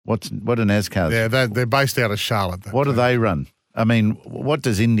What are NASCARs? Yeah, they're based out of Charlotte. What do they run? I mean, what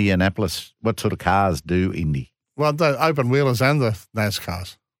does Indianapolis, what sort of cars do Indy? Well, the open wheelers and the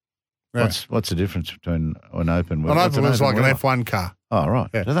NASCARs. Yeah. What's the difference between an open wheel? An open wheel is like an F1 car. Oh, right.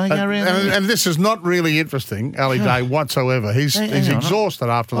 Yeah. Do they go around? And this is not really interesting, Ali Day, whatsoever. He's exhausted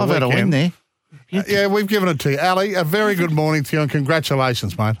after the weekend. I've had a win there. Yeah, we've given it to you. Ali, a very good morning to you and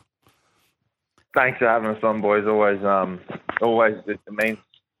congratulations, mate. Thanks for having us on, boys. Always, it means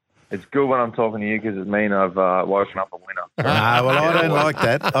it's good when I'm talking to you because it means I've woken up a winner. Well, I don't like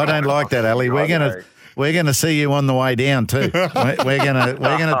that. I don't like that, Ali. We're gonna see you on the way down too. We're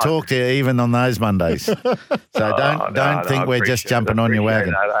gonna talk to you even on those Mondays. So don't think we're just jumping on your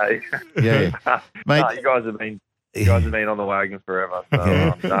wagon. That, Yeah, mate. You guys have been on the wagon forever.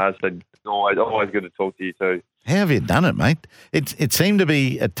 So, it's always good to talk to you too. How have you done it, mate? It seemed to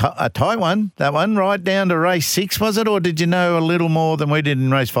be a tight one, that one, right down to race 6, was it? Or did you know a little more than we did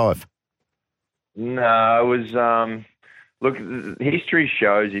in race 5? No, it was look, history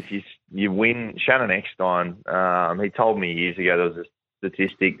shows if you win. Shannon Eckstein, he told me years ago there was a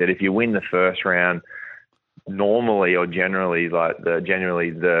statistic that if you win the first round, normally or generally,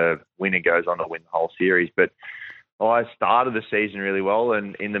 the winner goes on to win the whole series. But I started the season really well,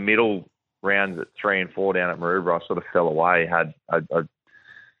 and in the middle rounds at 3 and 4 down at Maroubra, I sort of fell away. I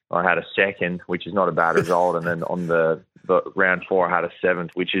had a second, which is not a bad result, and then on the round 4 I had a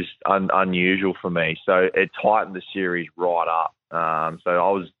 7th, which is unusual for me. So it tightened the series right up. So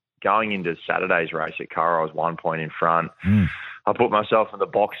I was going into Saturday's race at Curragh, I was 1 point in front. I put myself in the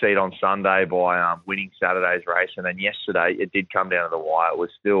box seat on Sunday by winning Saturday's race, and then yesterday it did come down to the wire. It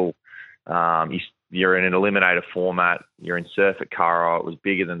was still you're in an eliminator format. You're in surf at Curragh. It was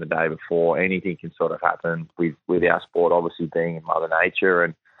bigger than the day before. Anything can sort of happen with our sport, obviously being in Mother Nature.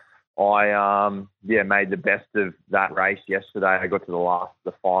 And I made the best of that race yesterday. I got to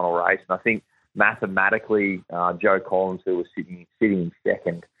the final race, and I think mathematically, Joe Collins, who was sitting in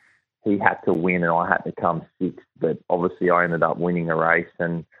second, he had to win, and I had to come 6th. But obviously, I ended up winning the race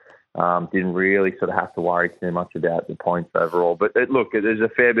and didn't really sort of have to worry too much about the points overall. But look, there's a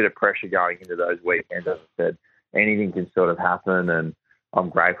fair bit of pressure going into those weekends. As I said, anything can sort of happen, and I'm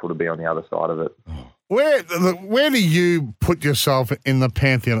grateful to be on the other side of it. Where do you put yourself in the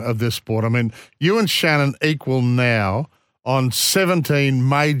pantheon of this sport? I mean, you and Shannon equal now on 17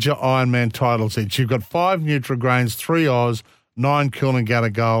 major Ironman titles each. You've got 5 Nutri-Grains, 3 Oz, 9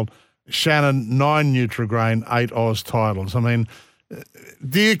 Coolangatta Gold. Shannon, 9 Nutri-Grain, 8 Oz titles. I mean,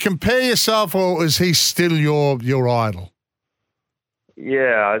 do you compare yourself, or is he still your idol?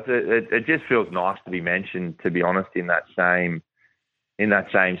 Yeah, it just feels nice to be mentioned, to be honest, in that same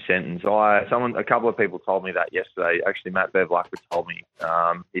sentence. A couple of people told me that yesterday. Actually, Matt Bevlacker told me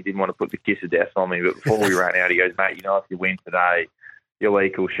he didn't want to put the kiss of death on me, but before we ran out, he goes, "Mate, if you win today, you'll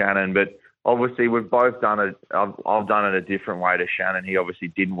equal Shannon." But obviously, we've both done it. I've done it a different way to Shannon. He obviously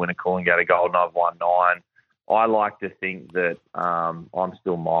didn't win a Coolangatta Gold, and I've won 9. I like to think that I'm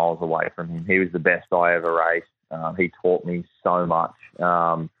still miles away from him. He was the best I ever raced. He taught me so much.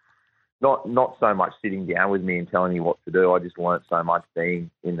 Not so much sitting down with me and telling me what to do. I just learnt so much being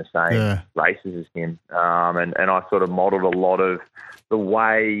in the same races as him. And I sort of modelled a lot of the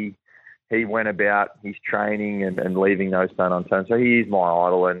way he went about his training and leaving no stone unturned. So he is my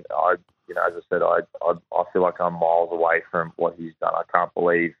idol, and as I said, I feel like I'm miles away from what he's done. I can't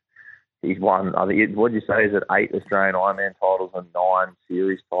believe he's won. I think what did you say? Is it 8 Australian Ironman titles and 9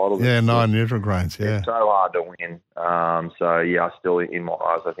 series titles? Yeah, 9 Nutri-Grains. Yeah, it's so hard to win. I still, in my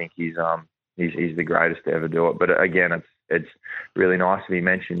eyes, I think he's the greatest to ever do it. But again, it's really nice to be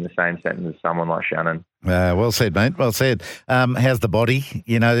mentioned in the same sentence as someone like Shannon. Well said, mate. Well said. How's the body?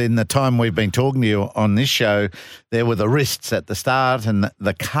 In the time we've been talking to you on this show, there were the wrists at the start and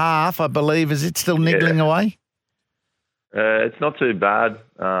the calf, I believe. Is it still niggling away? It's not too bad,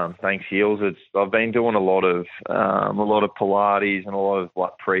 thanks, Heels. I've been doing a lot of Pilates and a lot of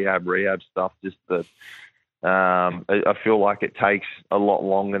like rehab stuff. Just that I feel like it takes a lot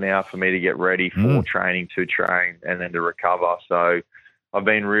longer now for me to get ready for training, to train, and then to recover. So I've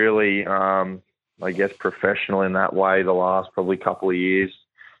been really, professional in that way the last probably couple of years.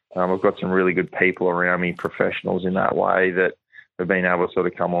 I've got some really good people around me, professionals in that way, that have been able to sort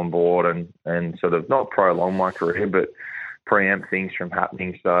of come on board and sort of not prolong my career, but preempt things from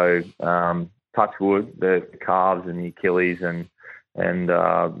happening. So touch wood, the calves and the Achilles and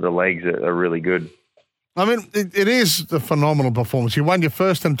the legs are really good. I mean, it is a phenomenal performance. You won your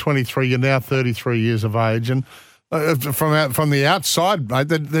first in 23. You're now 33 years of age, and from the outside, mate,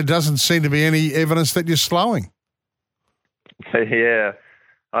 there doesn't seem to be any evidence that you're slowing. Yeah,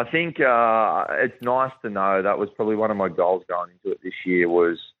 I think it's nice to know. That was probably one of my goals going into it this year,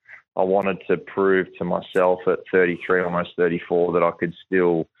 was I wanted to prove to myself at 33, almost 34, that I could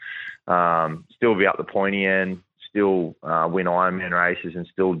still be up the pointy end, still win Ironman races, and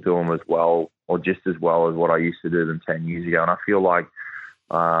still do them as well, or just as well as what I used to do them 10 years ago. And I feel like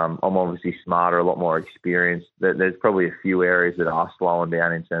I'm obviously smarter, a lot more experienced. There's probably a few areas that are slowing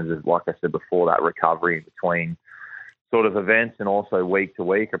down in terms of, like I said before, that recovery in between sort of events, and also week to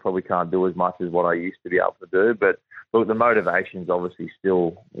week. I probably can't do as much as what I used to be able to do, but look, the motivation's obviously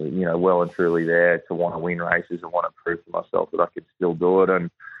still, well and truly there to want to win races and want to prove to myself that I could still do it.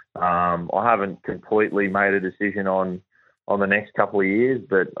 And I haven't completely made a decision on the next couple of years,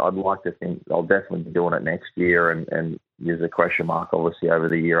 but I'd like to think I'll definitely be doing it next year, and there's a question mark obviously over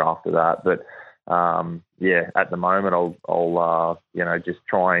the year after that. But at the moment I'll just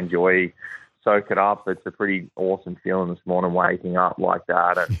try and soak it up. It's a pretty awesome feeling this morning, waking up like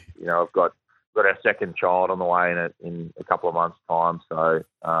that, and I've got our second child on the way in a couple of months' time. So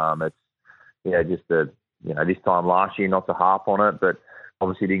it's just this time last year, not to harp on it, but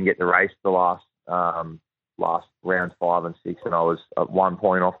obviously didn't get to race the last rounds 5 and 6, and I was at 1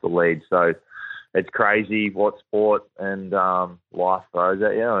 point off the lead. So it's crazy what sport and life throws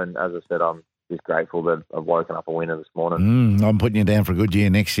at you. And as I said, I'm just grateful that I've woken up a winner this morning. I'm putting you down for a good year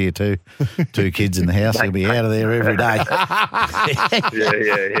next year too. 2 kids in the house, you'll be out of there every day.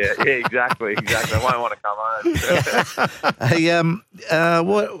 Yeah, exactly. I won't want to come home. Hey,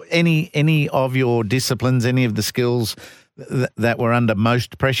 what any of your disciplines, any of the skills that were under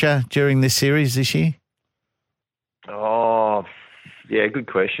most pressure during this series this year? Oh, yeah,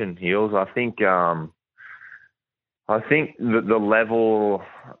 good question, Heels. I think the level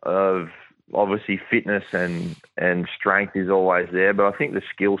of obviously fitness and strength is always there, but I think the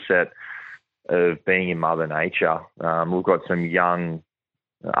skill set of being in Mother Nature, we've got some young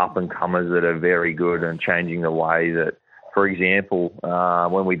up-and-comers that are very good and changing the way that, for example,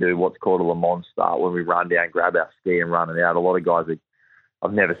 when we do what's called a Le Mans start, when we run down, grab our ski and run it out, a lot of guys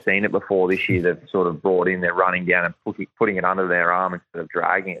I've never seen it before this year. They've sort of brought in, they're running down and putting it under their arm instead of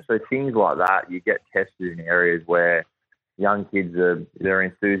dragging it. So things like that, you get tested in areas where young kids they're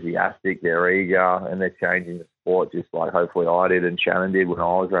enthusiastic, they're eager, and they're changing the sport just like hopefully I did and Shannon did when I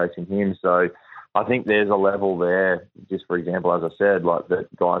was racing him. So I think there's a level there, just for example, as I said, like the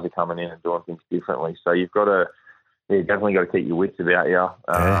guys are coming in and doing things differently. So you've definitely got to keep your wits about you.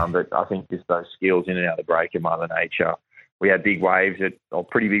 But I think just those skills in and out of the break of Mother Nature. We had pretty big waves, at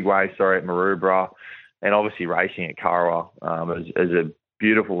Maroubra, and obviously racing at Karawa, as a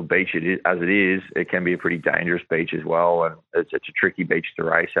beautiful beach as it is, it can be a pretty dangerous beach as well, and it's a tricky beach to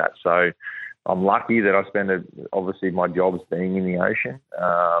race at. So I'm lucky that I obviously my job is being in the ocean,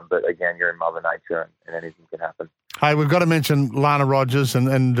 but again, you're in Mother Nature and anything can happen. Hey, we've got to mention Lana Rogers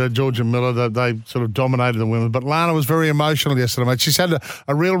and Georgia Miller, that they sort of dominated the women. But Lana was very emotional yesterday, mate. She's had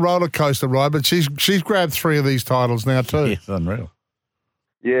a real roller coaster ride, but she's grabbed 3 of these titles now too. Yes, unreal.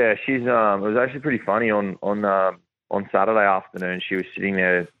 Yeah, she's it was actually pretty funny on Saturday afternoon. She was sitting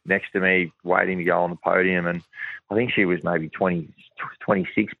there next to me waiting to go on the podium, and I think she was maybe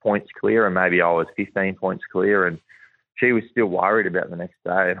 26 points clear, and maybe I was 15 points clear, and she was still worried about the next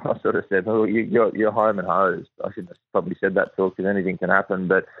day. And I sort of said, "Oh, you're home and hosed." I should have probably said that to her because anything can happen.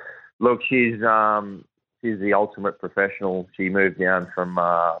 But look, she's the ultimate professional. She moved down from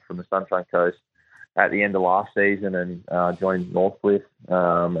the Sunshine Coast at the end of last season and joined Northcliffe,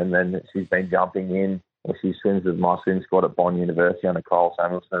 and then she's been jumping in. She swims with my swim squad at Bond University under Kyle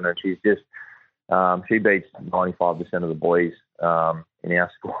Samuelson, and she's just she beats 95% of the boys in our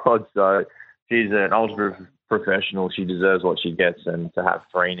squad. So she's an ultimate professional. She deserves what she gets, and to have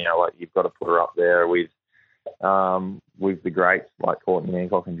 3 now, like, you've got to put her up there with the greats like Courtney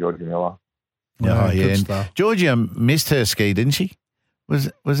Hancock and Georgia Miller. Yeah. Georgia missed her ski, didn't she?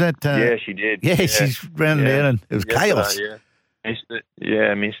 Was that? Yeah, she did. Yeah, she's running down, and it was chaos. Missed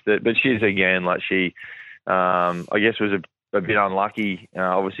it. But she's again, like, she, I guess, was a bit unlucky.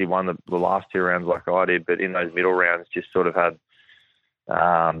 Obviously won the last 2 rounds like I did, but in those middle rounds just sort of had,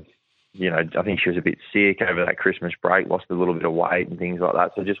 I think she was a bit sick over that Christmas break, lost a little bit of weight and things like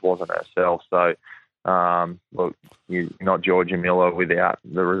that, so just wasn't herself. So, look, you're not Georgia Miller without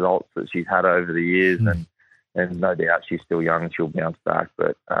the results that she's had over the years, and no doubt she's still young and she'll bounce back.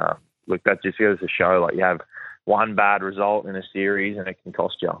 But, look, that just goes to show, like, you have one bad result in a series and it can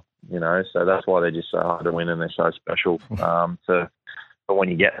cost you, so that's why they're just so hard to win and they're so special for when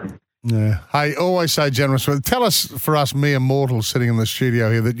you get them. Yeah. Hey, always so generous. Tell us, for us mere mortals sitting in the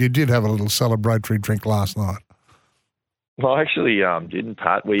studio here, that you did have a little celebratory drink last night. I actually didn't,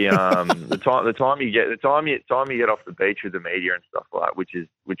 Pat. We the time you get off the beach with the media and stuff like that,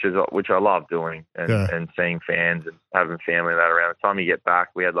 which I love doing, and seeing fans and having family and that around. The time you get back,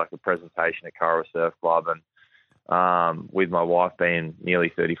 we had like a presentation at Curra Surf Club, and with my wife being nearly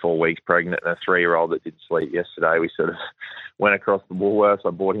 34 weeks pregnant and a 3-year-old that didn't sleep yesterday, we sort of went across the Woolworths.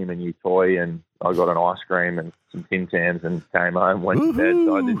 I bought him a new toy, and I got an ice cream and some Tim Tams, and came home, went to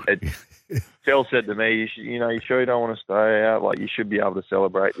bed. So Phil said to me, you sure you don't want to stay out? Like, you should be able to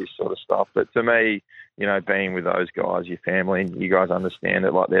celebrate this sort of stuff. But to me, being with those guys, your family, you guys understand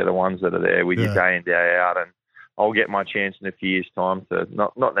it. Like, they're the ones that are there with you day in, day out. And I'll get my chance in a few years' time to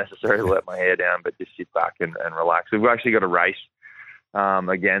not necessarily let my hair down, but just sit back and relax. We've actually got a race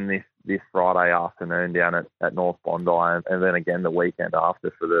again this Friday afternoon down at North Bondi, and then again the weekend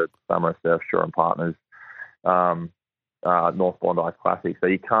after for the Summer Surf Shore and Partners North Bondi Classic. So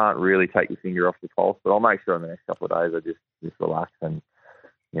you can't really take your finger off the pulse, but I'll make sure in the next couple of days I just relax and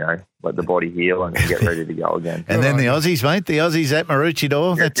let the body heal and get ready to go again. And then the Aussies, mate, the Aussies at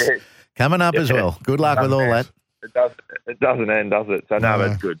Maroochydore, that's coming up as well. Good luck with all that. It doesn't end, does it? So no,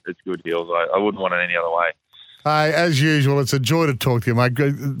 that's good. It's good, Heels. I wouldn't want it any other way. Hey, as usual, it's a joy to talk to you, mate.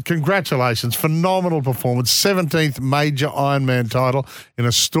 Congratulations. Phenomenal performance. 17th major Ironman title in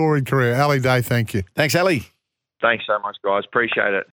a storied career. Ali Day, thank you. Thanks, Ali. Thanks so much, guys. Appreciate it.